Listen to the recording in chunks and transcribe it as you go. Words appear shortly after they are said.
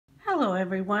Hello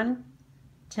everyone.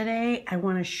 Today I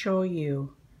want to show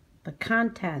you the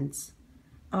contents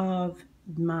of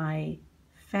my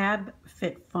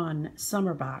FabFitFun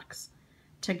summer box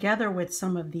together with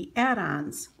some of the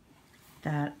add-ons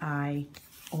that I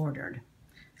ordered.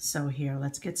 So here,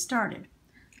 let's get started.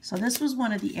 So this was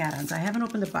one of the add-ons. I haven't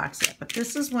opened the box yet, but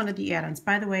this is one of the add-ons.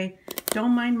 By the way,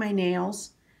 don't mind my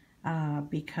nails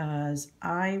because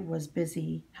I was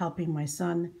busy helping my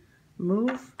son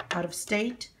move out of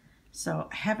state. So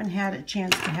I haven't had a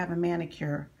chance to have a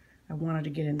manicure. I wanted to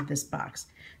get into this box.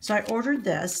 So I ordered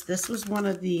this. This was one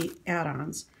of the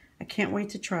add-ons. I can't wait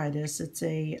to try this. It's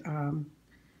a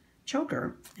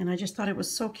choker, and I just thought it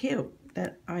was so cute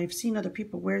that I've seen other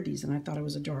people wear these, and I thought it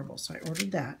was adorable. So I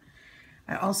ordered that.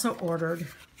 I also ordered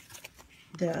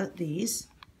these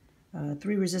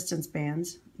 3 resistance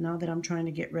bands. Now that I'm trying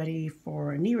to get ready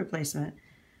for a knee replacement,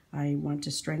 I want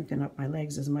to strengthen up my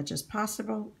legs as much as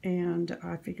possible, and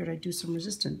I figured I'd do some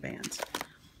resistance bands.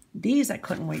 These I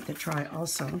couldn't wait to try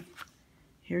also.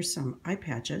 Here's some eye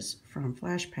patches from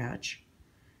Flash Patch,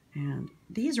 and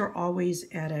these are always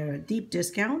at a deep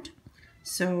discount,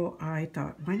 so I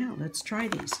thought, why not? Let's try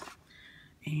these.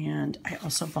 And I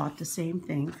also bought the same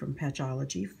thing from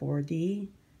Patchology for the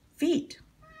feet.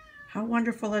 How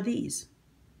wonderful are these?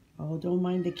 Oh, don't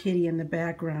mind the kitty in the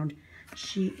background.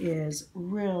 She is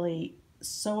really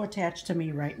so attached to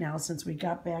me right now since we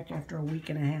got back after a week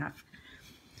and a half.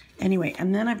 Anyway,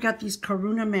 and then I've got these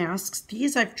Karuna masks.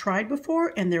 These I've tried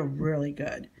before, and they're really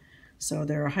good. So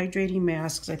they're hydrating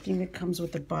masks. I think it comes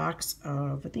with a box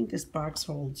of, I think this box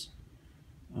holds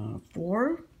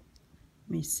 4. Let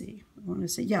me see. I want to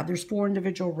say, yeah, there's 4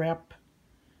 individual wrap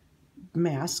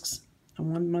masks, a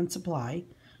 1 month supply.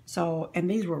 So, and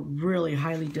these were really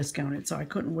highly discounted, so I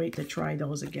couldn't wait to try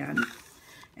those again.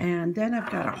 And then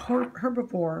I've got a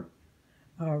Herbivore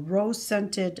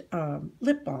rose-scented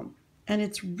lip balm. And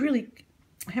it's really,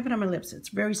 I have it on my lips. It's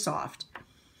very soft.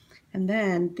 And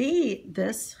then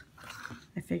this,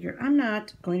 I figured I'm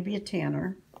not going to be a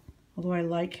tanner, although I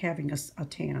like having a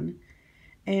tan.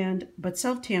 But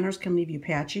self-tanners can leave you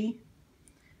patchy.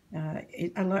 I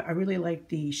really like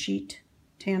the sheet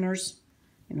tanners.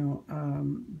 You know,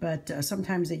 but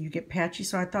sometimes that you get patchy,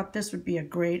 so I thought this would be a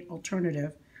great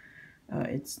alternative.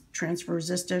 It's transfer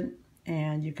resistant,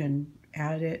 and you can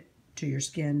add it to your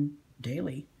skin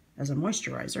daily as a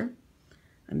moisturizer.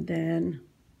 And then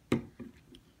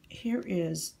here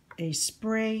is a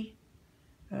spray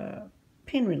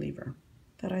pain reliever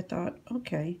that I thought,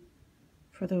 okay,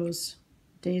 for those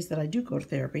days that I do go to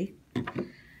therapy.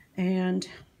 And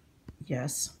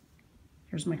yes,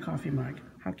 here's my coffee mug.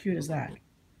 How cute is that?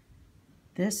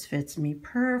 This fits me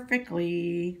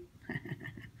perfectly.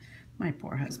 My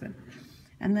poor husband.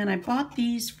 And then I bought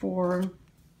these for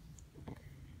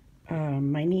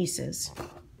my nieces,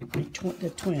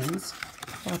 the twins.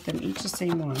 Bought them each the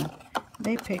same one.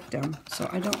 They picked them, so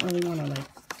I don't really want to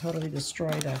like totally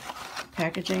destroy the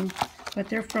packaging. But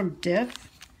they're from Diff,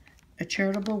 a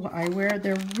charitable eyewear.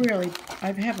 They're really,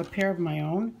 I have a pair of my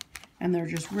own, and they're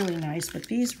just really nice. But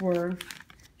these were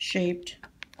shaped.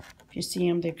 If you see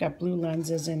them, they've got blue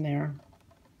lenses in there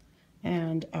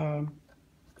and kind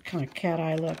of cat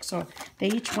eye look. So they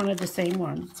each wanted the same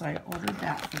one, so I ordered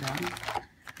that for them.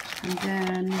 And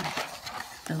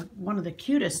then one of the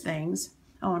cutest things,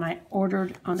 oh, and I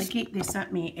ordered on the gate, they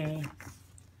sent me a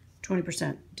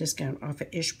 20% discount off of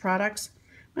Ish products.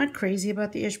 I'm not crazy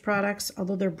about the Ish products,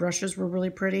 although their brushes were really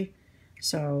pretty.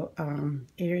 So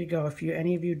here you go. If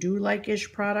any of you do like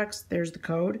Ish products, there's the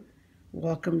code.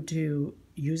 Welcome to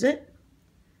use it.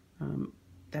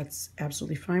 That's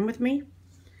absolutely fine with me.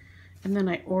 And then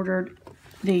I ordered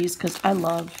these because I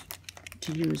love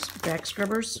to use back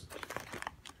scrubbers.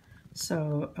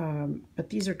 So, but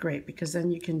these are great because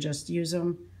then you can just use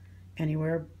them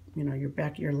anywhere, you know, your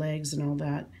back of your legs and all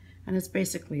that. And it's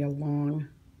basically a long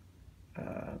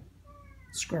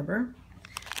scrubber.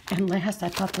 And last, I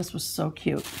thought this was so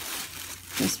cute.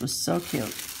 This was so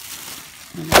cute.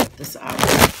 Let me get this out.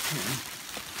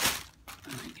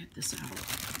 Let me get this out.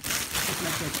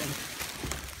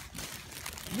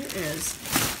 Here is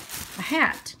a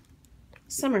hat,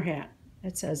 summer hat.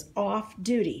 It says off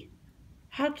duty.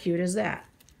 How cute is that?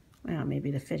 Well,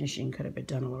 maybe the finishing could have been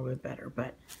done a little bit better,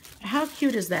 but how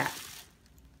cute is that?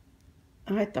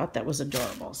 I thought that was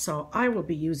adorable. So I will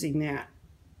be using that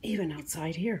even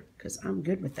outside here because I'm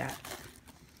good with that.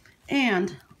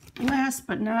 And last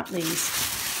but not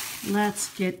least,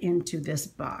 let's get into this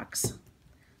box.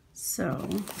 So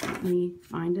let me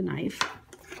find a knife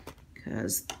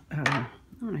because oh,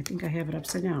 I think I have it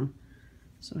upside down.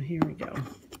 So here we go.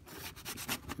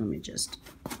 Let me just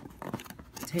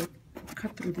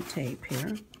cut through the tape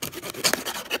here.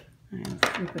 And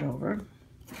flip it over.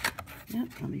 Yep,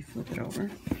 let me flip it over.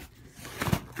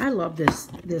 I love this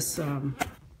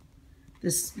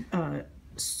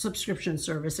subscription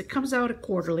service. It comes out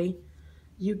quarterly.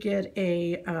 You get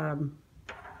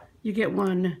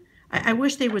one. I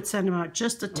wish they would send them out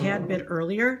just a tad bit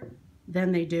earlier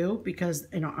than they do, because,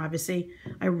 you know, obviously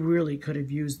I really could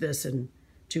have used this in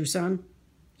Tucson.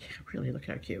 Yeah, really, look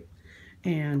how cute.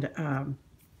 And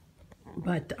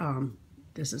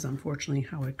this is unfortunately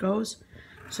how it goes.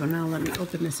 So now let me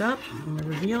open this up and the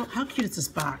reveal. How cute is this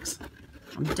box?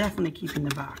 I'm definitely keeping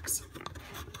the box.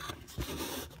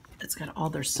 It's got all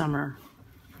their summer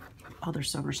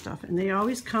stuff, and they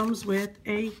always comes with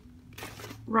a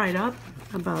write-up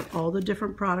about all the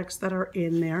different products that are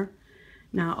in there.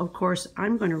 Now, of course,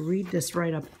 I'm going to read this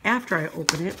write-up after I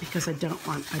open it, because I don't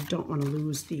want to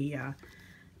lose the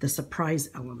surprise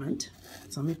element.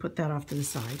 So let me put that off to the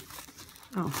side.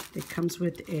 Oh, it comes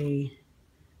with a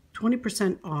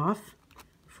 20% off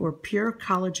for pure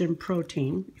collagen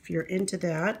protein. If you're into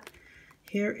that,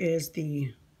 here is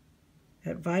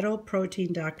at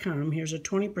vitalprotein.com. Here's a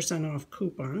 20% off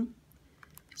coupon.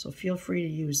 So feel free to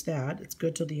use that. It's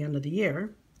good till the end of the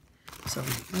year. So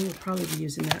I will probably be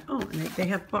using that. Oh, and they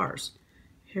have bars.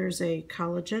 Here's a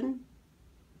collagen.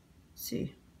 Let's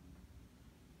see.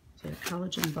 Is it a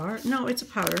collagen bar? No, it's a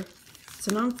powder. It's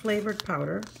an unflavored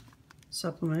powder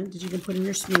supplement that you can put in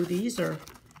your smoothies, or,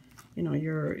 you know,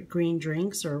 your green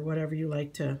drinks, or whatever you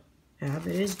like to have.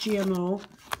 It is GMO.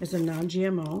 It's a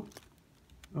non-GMO.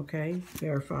 Okay,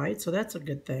 verified. So that's a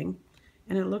good thing.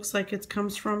 And it looks like it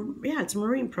comes from, yeah, it's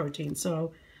marine protein.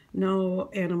 So no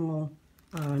animal,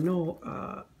 you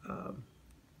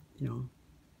know,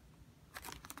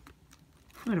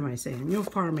 what am I saying? No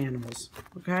farm animals.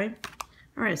 Okay.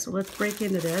 All right. So let's break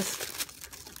into this.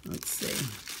 Let's see.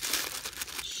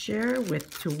 Share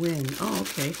with to win. Oh,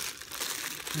 okay.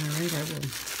 All right. I will be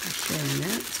sharing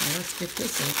that. So let's get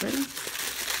this open.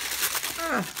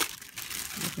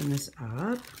 Open this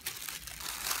up.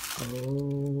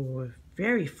 Oh,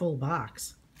 very full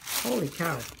box. Holy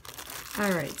cow.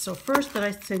 All right, so first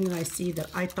thing that I see that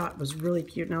I thought was really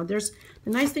cute. Now, the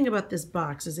nice thing about this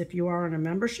box is if you are on a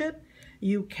membership,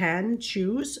 you can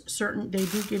choose they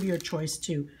do give you a choice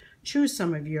to choose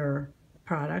some of your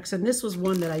products. And this was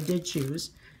one that I did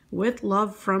choose. With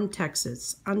love from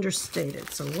Texas, understated.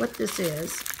 So what this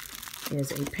is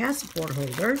a passport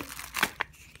holder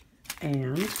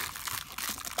and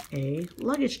a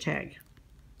luggage tag,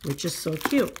 which is so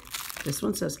cute. This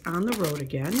one says on the road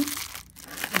again.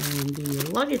 And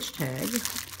the luggage tag,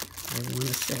 I want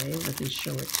to say, let me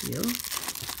show it to you.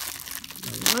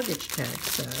 The luggage tag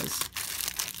says,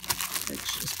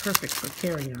 which is perfect for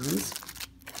carry-ons,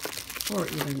 or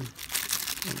even,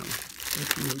 you know,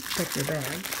 if you check your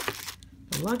bag.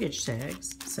 The luggage tag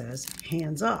says,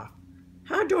 hands off.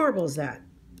 How adorable is that?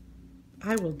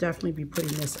 I will definitely be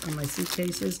putting this on my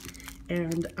suitcases,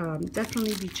 and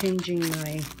definitely be changing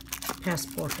my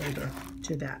passport holder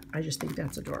to that. I just think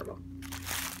that's adorable.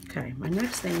 Okay, my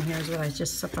next thing here is what I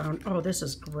just found. Oh, this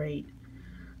is great.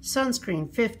 Sunscreen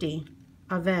 50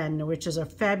 Aven, which is a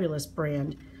fabulous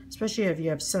brand, especially if you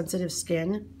have sensitive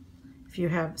skin. If you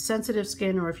have sensitive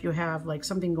skin, or if you have like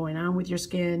something going on with your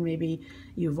skin, maybe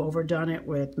you've overdone it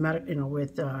with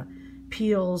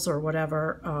peels or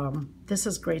whatever. This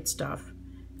is great stuff.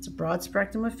 It's a broad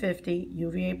spectrum of 50,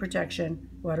 UVA protection,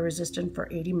 water resistant for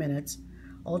 80 minutes,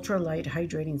 ultra light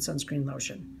hydrating sunscreen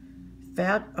lotion.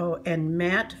 And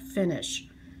matte finish,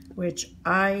 which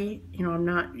I'm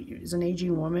not, as an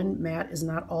aging woman, matte is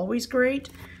not always great,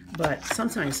 but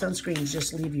sometimes sunscreens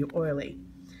just leave you oily.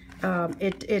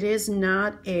 It is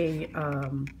not a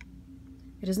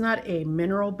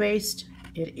mineral-based,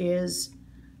 it is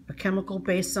a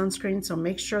chemical-based sunscreen, so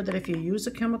make sure that if you use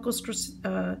a chemical-based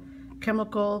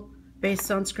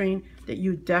sunscreen, that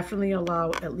you definitely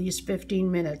allow at least 15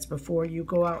 minutes before you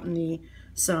go out in the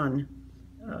sun,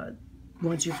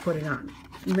 once you put it on.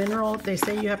 Mineral, they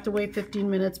say you have to wait 15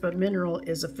 minutes, but mineral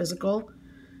is a physical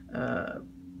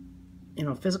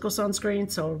sunscreen,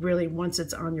 so really once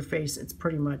it's on your face, it's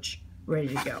pretty much ready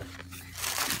to go.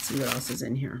 Let's see what else is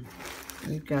in here.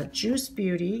 We've got Juice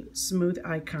Beauty Smooth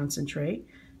Eye Concentrate.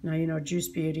 Now, you know, Juice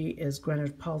Beauty is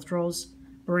Gwyneth Paltrow's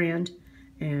brand,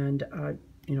 and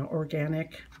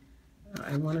organic.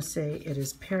 I want to say it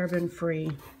is paraben-free.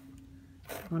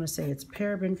 I want to say it's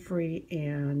paraben-free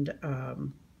and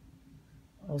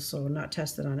also not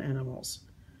tested on animals.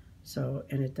 So,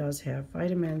 and it does have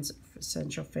vitamins,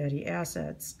 essential fatty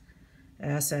acids,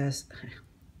 essential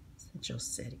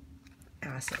fatty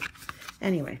acid.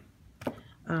 Anyway,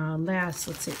 let's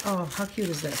see. Oh, how cute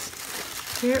is this?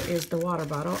 here is the water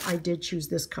bottle. I did choose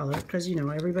this color because, you know,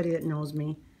 everybody that knows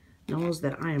me knows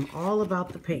that I am all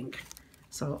about the pink.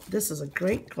 So this is a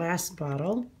great glass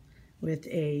bottle with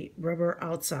a rubber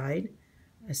outside.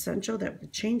 Essential that will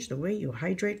change the way you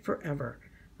hydrate forever.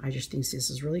 I just think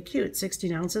this is really cute.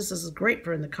 16 ounces. This is great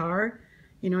for in the car.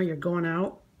 You know, you're going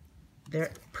out. They're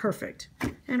perfect.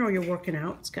 And or you're working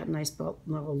out. It's got a nice little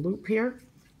loop here.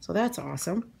 So that's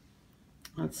awesome.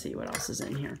 Let's see what else is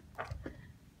in here.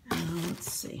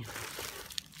 Let's see.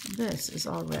 This is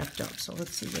all wrapped up. So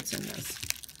let's see what's in this.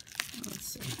 Let's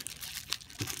see.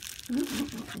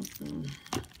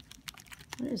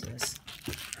 What is this?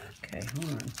 Okay,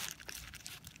 hold on.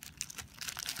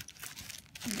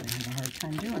 I'm going to have a hard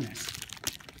time doing this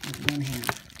with one hand.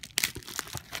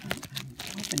 I'm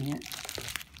opening it.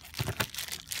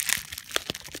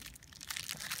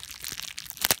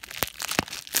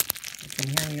 You can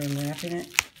hear me unwrapping it.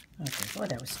 Okay, boy,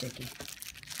 that was sticky.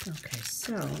 Okay,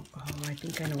 so, oh, I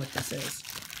think I know what this is.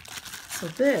 So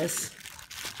this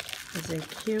is a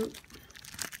cute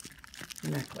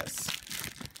necklace.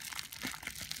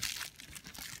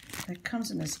 It comes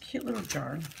in this cute little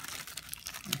jar.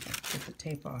 Get the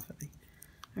tape off of me.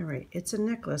 All right, it's a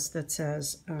necklace that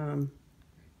says, it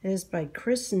is by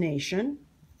Chris Nation,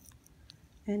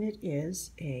 and it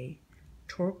is a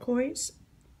turquoise,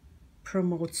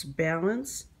 promotes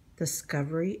balance,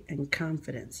 discovery, and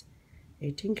confidence.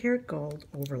 18 karat gold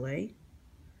overlay,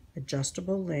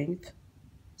 adjustable length,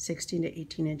 16 to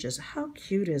 18 inches. How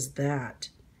cute is that?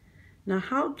 Now,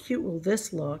 how cute will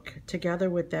this look together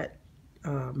with that,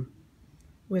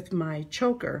 with my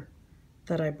choker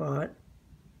that I bought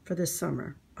for this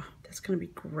summer? Oh, that's going to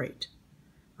be great.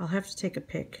 I'll have to take a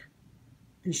pic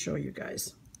and show you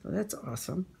guys. So that's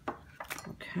awesome.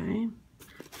 Okay.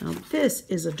 Now this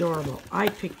is adorable. I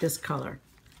picked this color.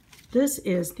 This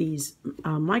is these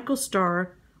Michael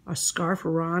Starr, a scarf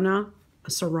Rana,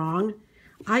 a sarong.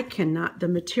 I cannot, the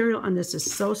material on this is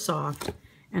so soft,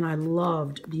 and I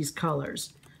loved these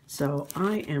colors. So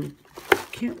I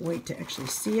can't wait to actually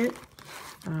see it.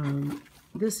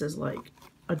 This is like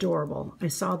adorable. I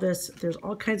saw this. There's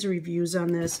all kinds of reviews on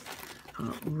this.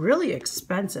 Really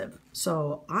expensive.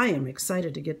 So I am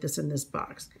excited to get this in this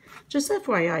box. Just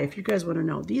FYI, if you guys want to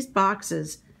know, these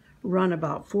boxes run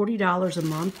about $40 a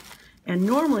month, and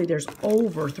normally there's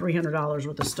over $300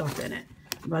 worth of stuff in it.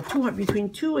 About between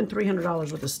 $200 and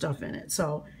 $300 worth of stuff in it.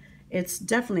 So it's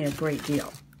definitely a great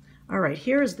deal. All right,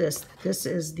 here is this. This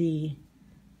is the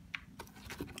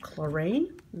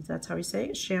Clarine, if that's how you say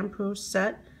it, shampoo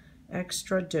set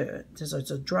extra deux. It's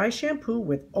a dry shampoo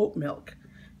with oat milk.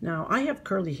 Now, I have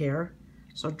curly hair,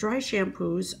 so dry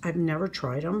shampoos, I've never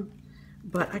tried them,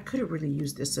 but I could have really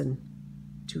used this in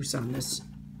Tucson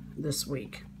this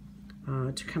week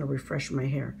to kind of refresh my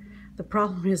hair. The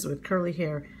problem is with curly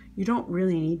hair, you don't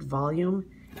really need volume,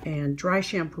 and dry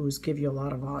shampoos give you a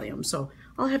lot of volume, so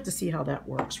I'll have to see how that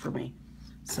works for me.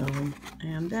 So,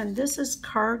 and then this is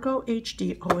Cargo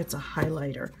HD. Oh, it's a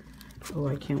highlighter. Oh,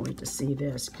 I can't wait to see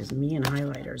this, because me and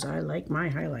highlighters, I like my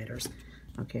highlighters.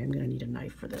 Okay, I'm going to need a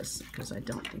knife for this, because I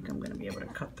don't think I'm going to be able to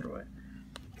cut through it.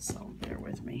 So, bear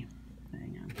with me.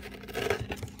 Hang on.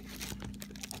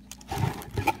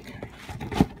 Okay.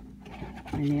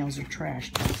 My nails are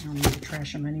trashed. I don't need to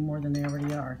trash them any more than they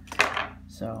already are.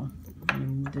 So, I'm going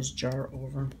to move this jar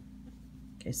over.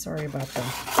 Okay, sorry about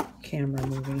the camera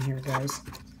moving here, guys.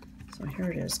 So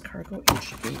here it is, Cargo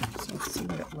HD. So let's see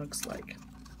what it looks like.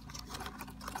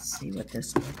 Let's see what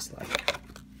this looks like.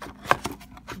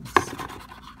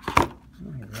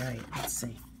 All right, let's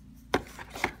see.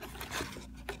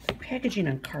 The packaging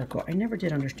on Cargo, I never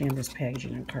did understand this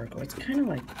packaging on Cargo. It's kind of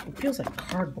like, it feels like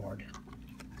cardboard.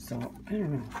 So, I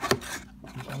don't know.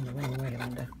 I'm going the wrong way,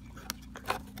 Linda.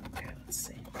 Okay, let's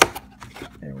see.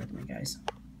 Bear with me, guys.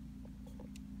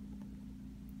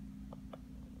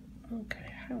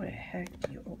 Okay, how the heck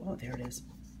do you... Oh, there it is.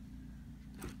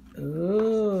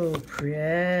 Ooh,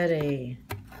 pretty.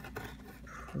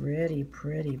 Pretty,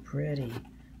 pretty, pretty.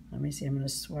 Let me see, I'm going to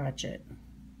swatch it. I'm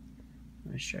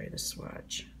going to show you the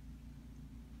swatch.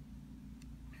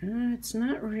 It's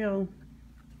not real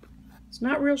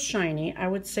shiny. I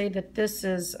would say that this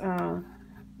is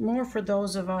more for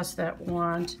those of us that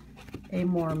want a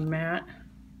more matte.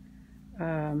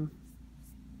 Now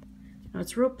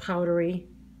it's real powdery.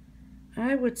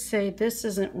 I would say this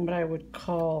isn't what I would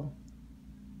call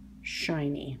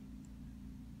shiny.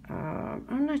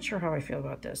 I'm not sure how I feel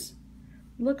about this.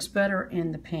 Looks better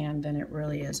in the pan than it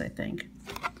really is, I think.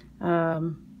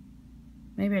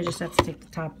 Maybe I just have to take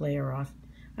the top layer off.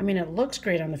 I mean, it looks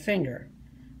great on the finger,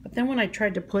 but then when I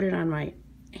tried to put it on my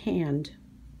hand,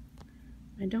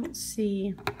 I don't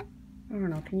see I don't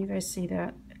know, can you guys see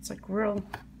that? It's like real,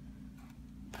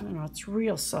 I don't know, it's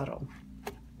real subtle.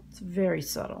 It's very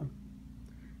subtle.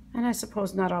 And I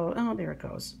suppose not all, oh, there it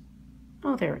goes.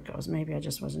 Oh, there it goes. Maybe I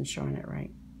just wasn't showing it right.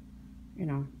 You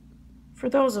know, for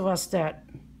those of us that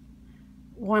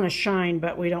want to shine,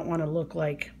 but we don't want to look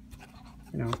like,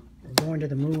 you know, we're going to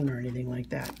the moon or anything like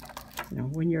that. You know,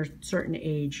 when you're a certain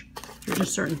age, there's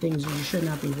just certain things you should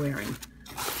not be wearing.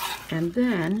 And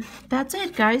then, that's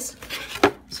it, guys.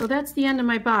 So that's the end of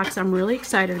my box. I'm really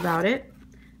excited about it.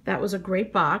 That was a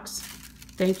great box.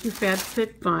 Thank you,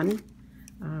 FabFitFun.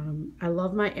 I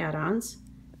love my add-ons.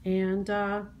 And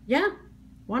yeah,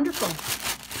 wonderful.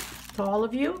 To all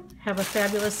of you, have a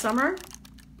fabulous summer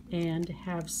and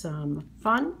have some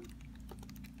fun.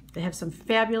 Have some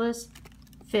fabulous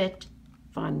fit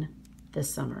fun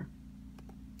this summer.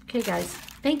 Okay, guys,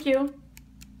 thank you.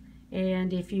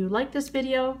 And if you like this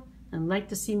video and like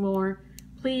to see more,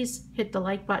 please hit the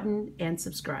like button and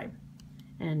subscribe.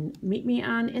 And meet me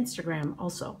on Instagram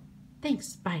also.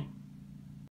 Thanks, bye.